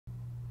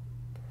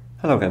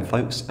Hello again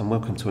folks, and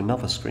welcome to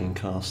another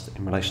screencast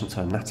in relation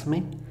to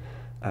anatomy.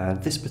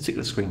 And this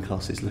particular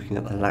screencast is looking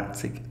at the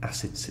lactic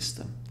acid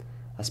system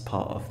as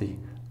part of the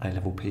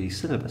A-level PE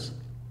syllabus.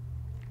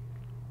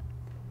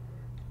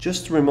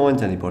 Just to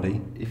remind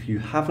anybody, if you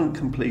haven't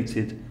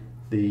completed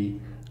the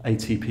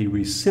ATP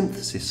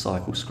resynthesis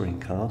cycle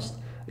screencast,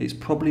 it's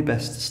probably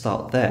best to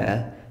start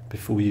there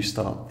before you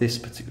start this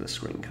particular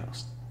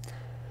screencast.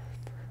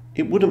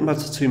 It wouldn't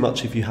matter too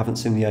much if you haven't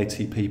seen the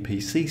ATP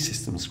PC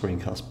system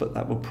screencast, but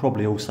that will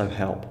probably also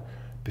help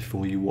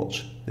before you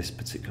watch this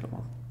particular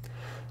one.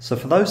 So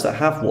for those that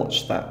have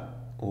watched that,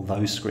 or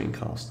those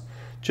screencasts,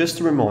 just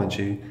to remind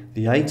you,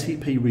 the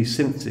ATP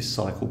resynthesis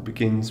cycle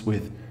begins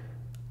with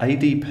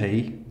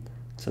ADP, in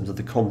terms of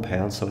the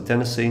compound, so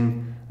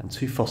adenosine and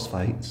 2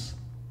 phosphates.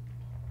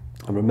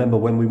 And remember,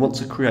 when we want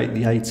to create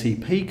the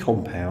ATP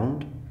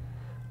compound,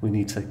 we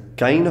need to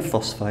gain a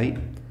phosphate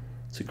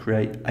to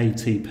create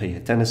ATP,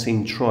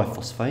 adenosine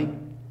triphosphate.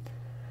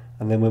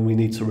 And then when we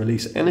need to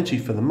release energy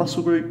for the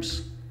muscle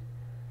groups,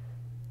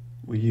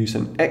 we use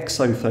an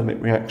exothermic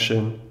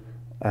reaction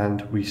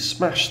and we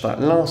smash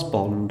that last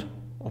bond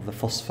of the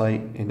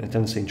phosphate in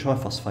adenosine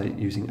triphosphate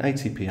using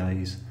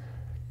ATPase,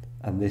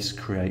 and this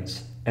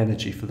creates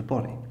energy for the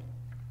body.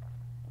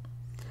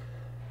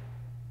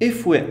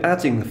 If we're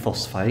adding the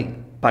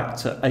phosphate back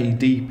to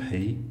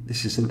ADP,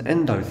 this is an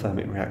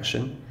endothermic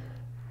reaction,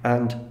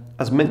 and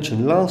as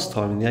mentioned last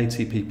time in the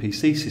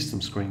ATP-PC system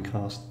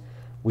screencast,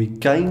 we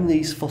gain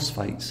these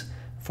phosphates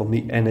from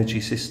the energy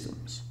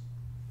systems.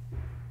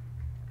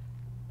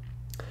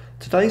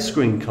 Today's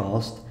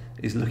screencast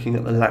is looking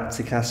at the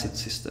lactic acid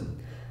system.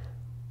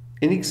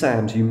 In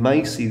exams, you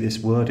may see this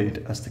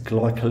worded as the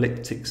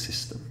glycolytic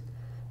system.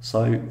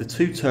 So the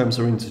two terms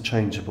are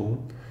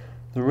interchangeable.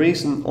 The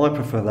reason I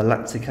prefer the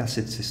lactic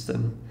acid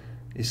system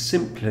is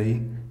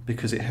simply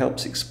because it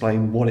helps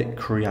explain what it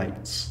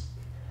creates.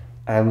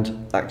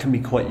 And that can be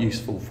quite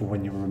useful for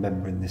when you're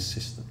remembering this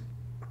system.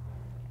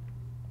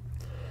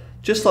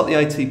 Just like the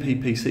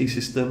ATP-PC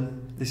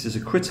system, this is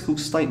a critical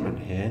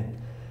statement here.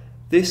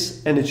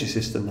 This energy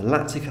system, the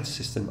lactic acid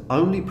system,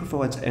 only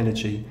provides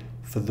energy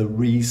for the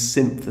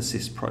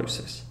resynthesis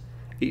process.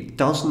 It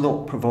does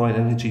not provide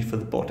energy for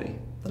the body,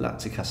 the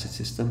lactic acid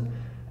system.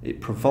 It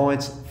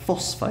provides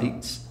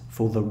phosphates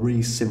for the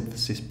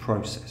resynthesis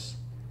process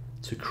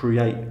to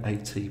create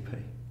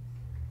ATP.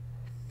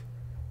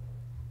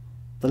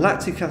 The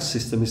lactic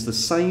acid system is the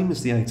same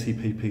as the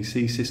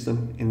ATP-PC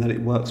system in that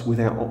it works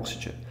without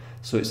oxygen,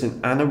 so it's an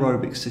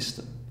anaerobic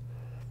system.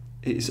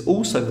 It is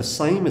also the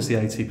same as the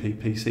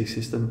ATP-PC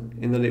system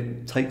in that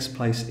it takes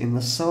place in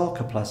the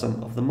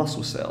sarcoplasm of the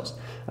muscle cells.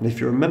 And if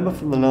you remember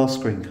from the last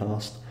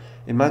screencast,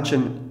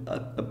 imagine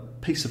a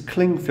piece of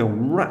cling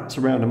film wrapped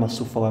around a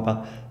muscle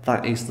fibre.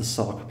 That is the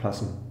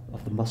sarcoplasm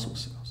of the muscle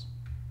cells.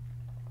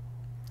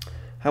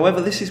 However,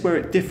 this is where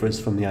it differs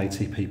from the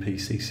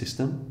ATP-PC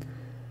system.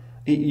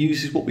 It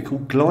uses what we call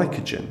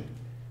glycogen,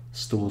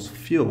 stores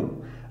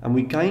fuel, and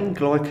we gain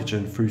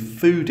glycogen through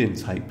food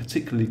intake,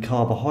 particularly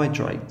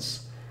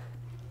carbohydrates.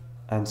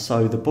 And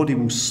so the body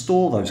will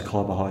store those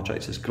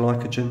carbohydrates as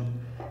glycogen,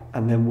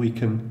 and then we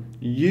can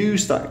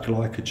use that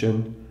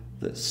glycogen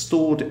that's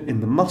stored in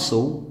the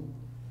muscle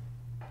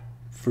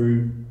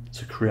to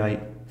create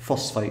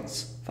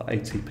phosphates for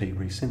ATP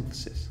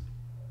resynthesis.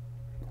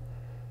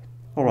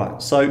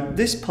 Alright, so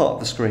this part of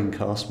the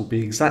screencast will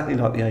be exactly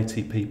like the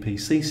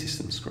ATP-PC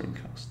system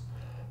screencast.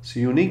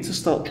 So you'll need to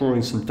start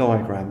drawing some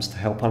diagrams to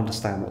help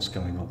understand what's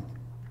going on.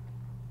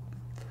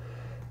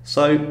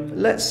 So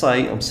let's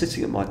say I'm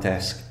sitting at my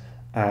desk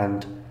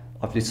and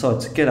I've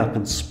decided to get up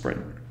and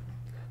sprint.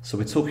 So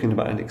we're talking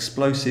about an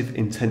explosive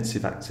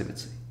intensive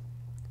activity.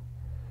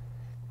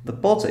 The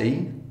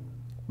body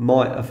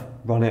might have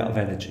run out of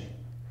energy.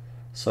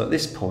 So at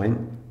this point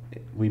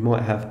we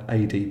might have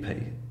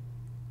ADP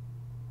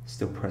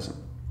still present.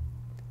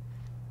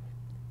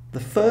 The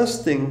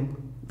first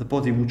thing the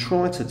body will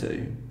try to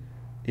do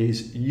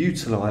is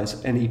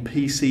utilise any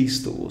PC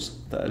stores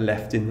that are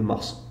left in the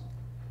muscle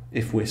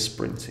if we're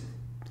sprinting.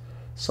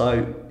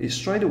 So it's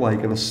straight away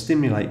going to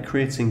stimulate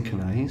creatine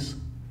kinase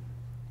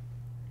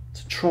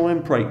to try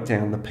and break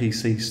down the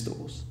PC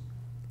stores.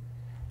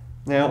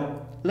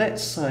 Now,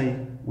 let's say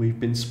we've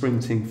been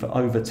sprinting for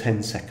over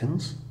 10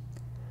 seconds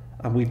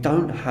and we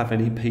don't have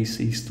any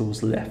PC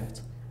stores left,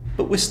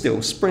 but we're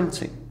still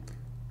sprinting.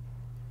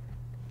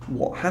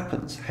 What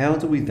happens? How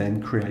do we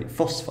then create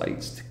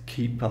phosphates to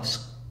keep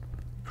us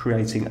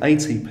creating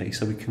ATP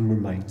so we can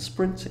remain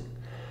sprinting?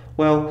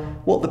 Well,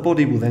 what the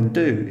body will then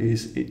do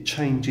is it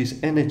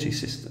changes energy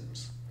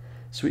systems.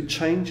 So it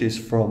changes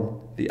from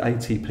the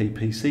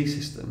ATP-PC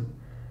system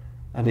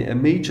and it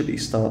immediately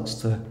starts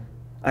to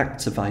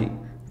activate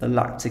the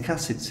lactic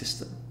acid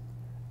system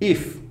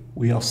if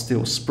we are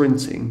still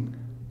sprinting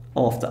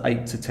after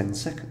 8 to 10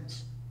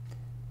 seconds.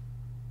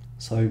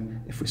 So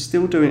if we're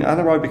still doing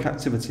anaerobic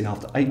activity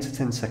after 8 to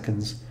 10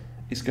 seconds,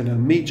 it's going to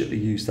immediately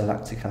use the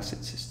lactic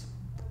acid system.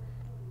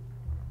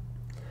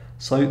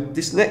 So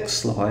this next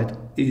slide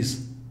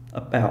is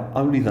about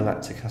only the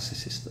lactic acid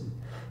system.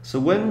 So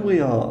when we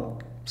are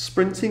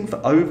sprinting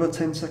for over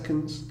 10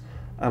 seconds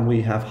and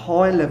we have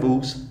high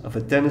levels of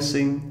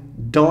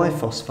adenosine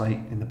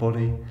diphosphate in the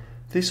body,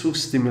 this will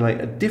stimulate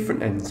a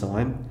different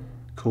enzyme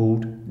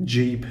called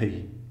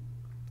GP.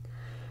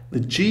 The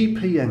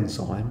GP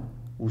enzyme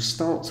will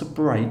start to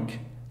break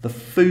the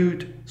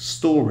food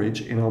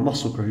storage in our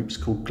muscle groups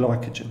called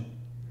glycogen.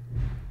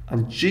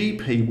 And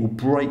GP will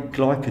break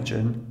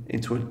glycogen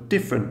into a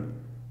different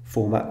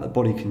format the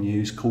body can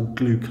use called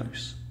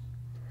glucose.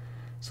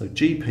 So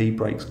GP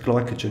breaks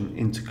glycogen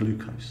into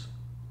glucose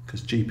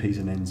because GP is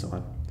an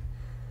enzyme.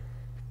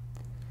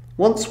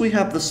 Once we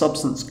have the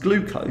substance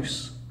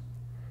glucose,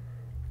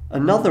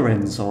 another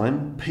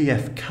enzyme,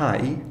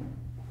 PFK,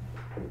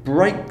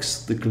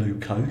 breaks the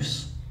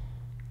glucose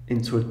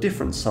into a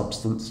different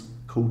substance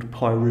called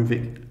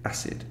pyruvic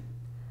acid.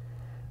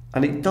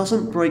 And it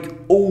doesn't break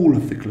all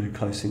of the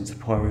glucose into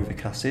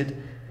pyruvic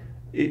acid.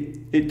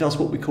 It does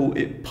what we call,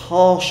 it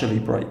partially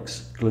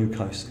breaks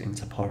glucose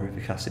into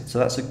pyruvic acid. So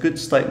that's a good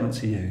statement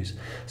to use.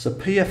 So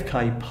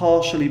PFK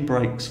partially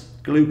breaks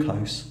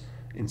glucose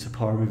into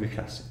pyruvic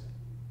acid.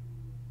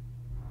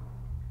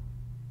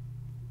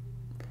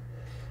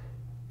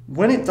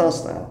 When it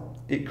does that,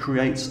 it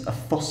creates a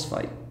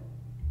phosphate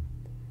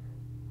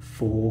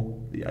for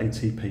the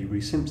ATP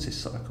resynthesis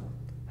cycle.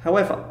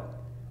 However,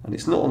 and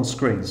it's not on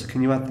screen, so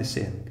can you add this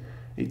in?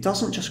 It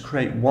doesn't just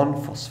create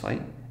one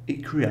phosphate,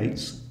 it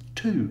creates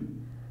two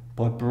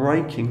by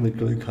breaking the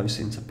glucose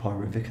into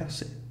pyruvic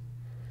acid.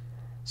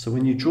 So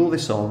when you draw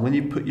this on, when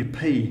you put your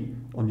P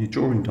on your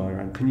drawing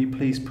diagram, can you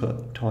please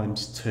put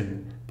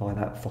 ×2 by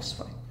that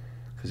phosphate?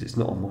 Because it's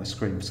not on my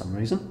screen for some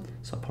reason,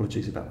 so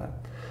apologies about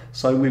that.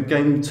 So we're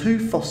gaining two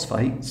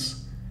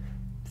phosphates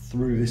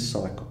through this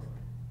cycle.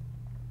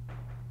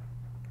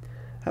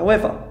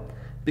 However,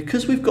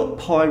 because we've got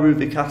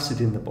pyruvic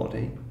acid in the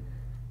body,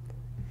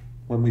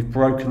 when we've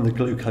broken the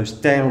glucose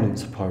down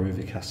into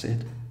pyruvic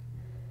acid,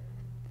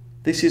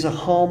 this is a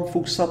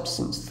harmful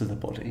substance to the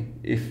body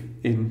if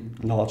in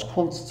large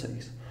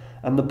quantities,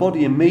 and the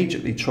body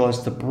immediately tries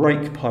to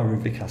break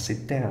pyruvic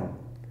acid down.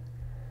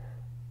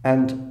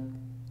 And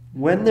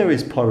when there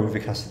is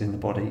pyruvic acid in the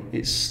body,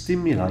 it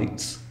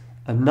stimulates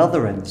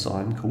another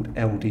enzyme called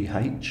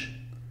LDH,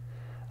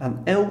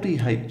 and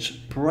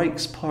LDH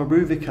breaks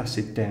pyruvic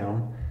acid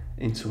down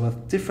into a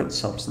different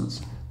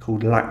substance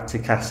called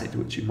lactic acid,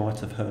 which you might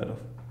have heard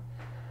of.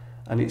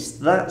 And it's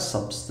that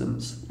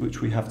substance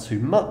which we have too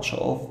much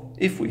of,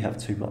 if we have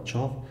too much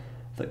of,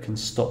 that can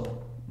stop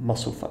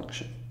muscle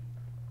function.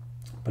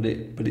 But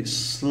it's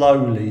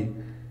slowly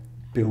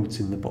built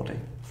in the body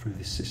through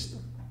this system.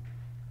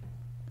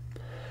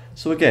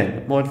 So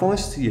again, my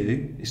advice to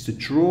you is to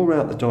draw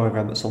out the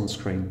diagram that's on the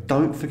screen.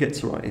 Don't forget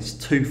to write it's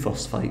two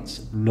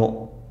phosphates,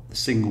 not the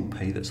single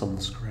P that's on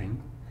the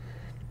screen.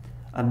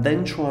 And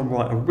then try and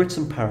write a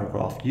written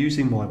paragraph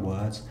using my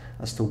words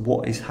as to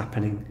what is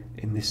happening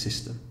in this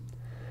system.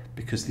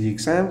 Because the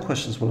exam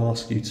questions will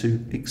ask you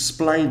to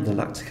explain the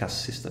lactic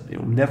acid system. It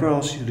will never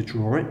ask you to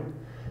draw it,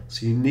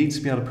 so you need to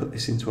be able to put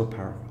this into a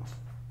paragraph.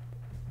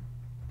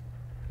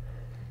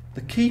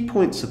 The key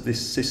points of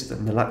this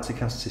system, the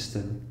lactic acid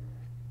system,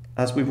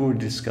 as we've already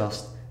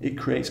discussed, it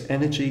creates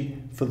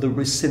energy for the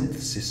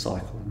resynthesis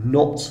cycle,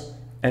 not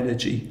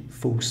energy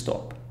full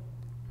stop.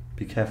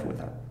 Be careful with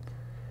that.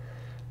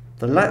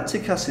 The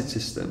lactic acid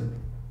system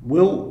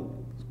will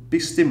be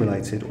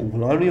stimulated or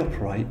will only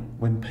operate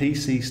when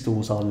PC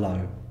stores are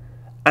low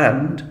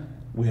and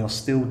we are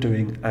still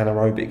doing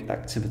anaerobic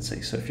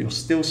activity. So if you're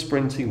still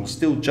sprinting or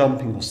still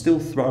jumping or still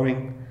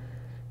throwing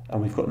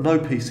and we've got no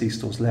PC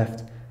stores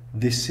left,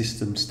 this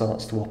system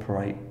starts to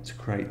operate to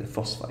create the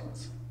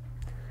phosphates.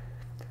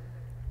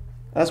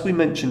 As we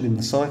mentioned in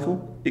the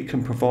cycle, it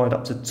can provide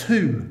up to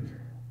 2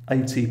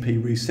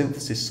 ATP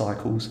resynthesis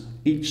cycles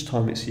each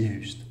time it's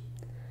used.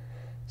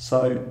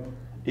 So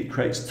it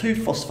creates 2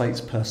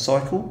 phosphates per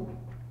cycle,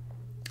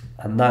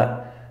 and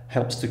that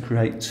helps to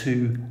create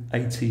 2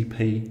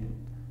 ATP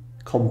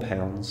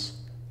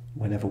compounds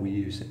whenever we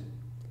use it.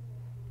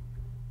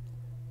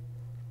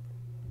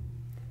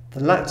 The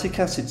lactic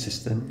acid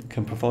system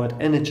can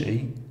provide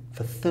energy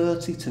for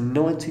 30 to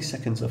 90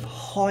 seconds of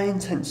high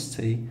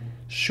intensity,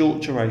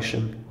 short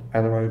duration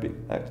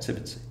anaerobic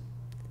activity.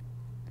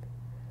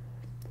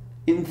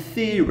 In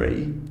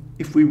theory,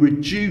 if we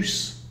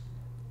reduce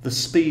the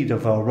speed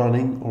of our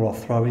running or our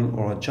throwing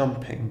or our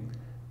jumping,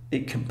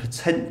 it can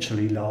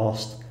potentially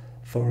last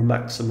for a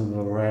maximum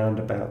of around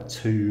about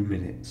 2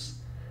 minutes.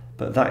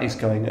 But that is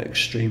going at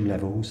extreme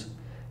levels.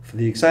 For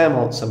the exam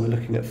answer, we're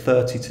looking at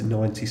 30 to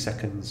 90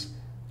 seconds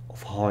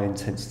of high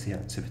intensity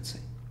activity.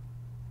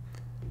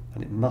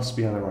 And it must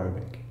be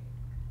anaerobic.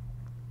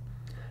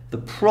 The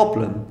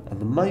problem and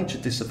the major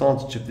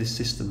disadvantage of this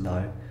system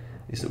though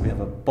is that we have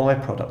a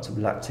byproduct of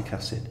lactic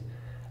acid,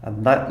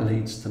 and that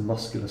leads to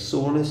muscular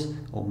soreness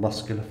or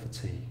muscular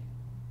fatigue.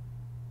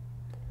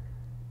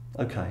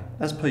 Okay,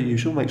 as per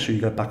usual, make sure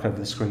you go back over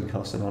the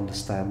screencast and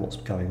understand what's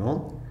going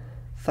on.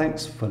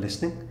 Thanks for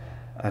listening,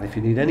 and if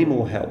you need any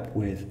more help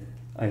with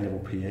A-level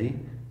PE,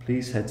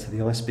 please head to the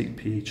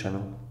ispeakPE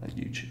channel at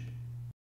YouTube.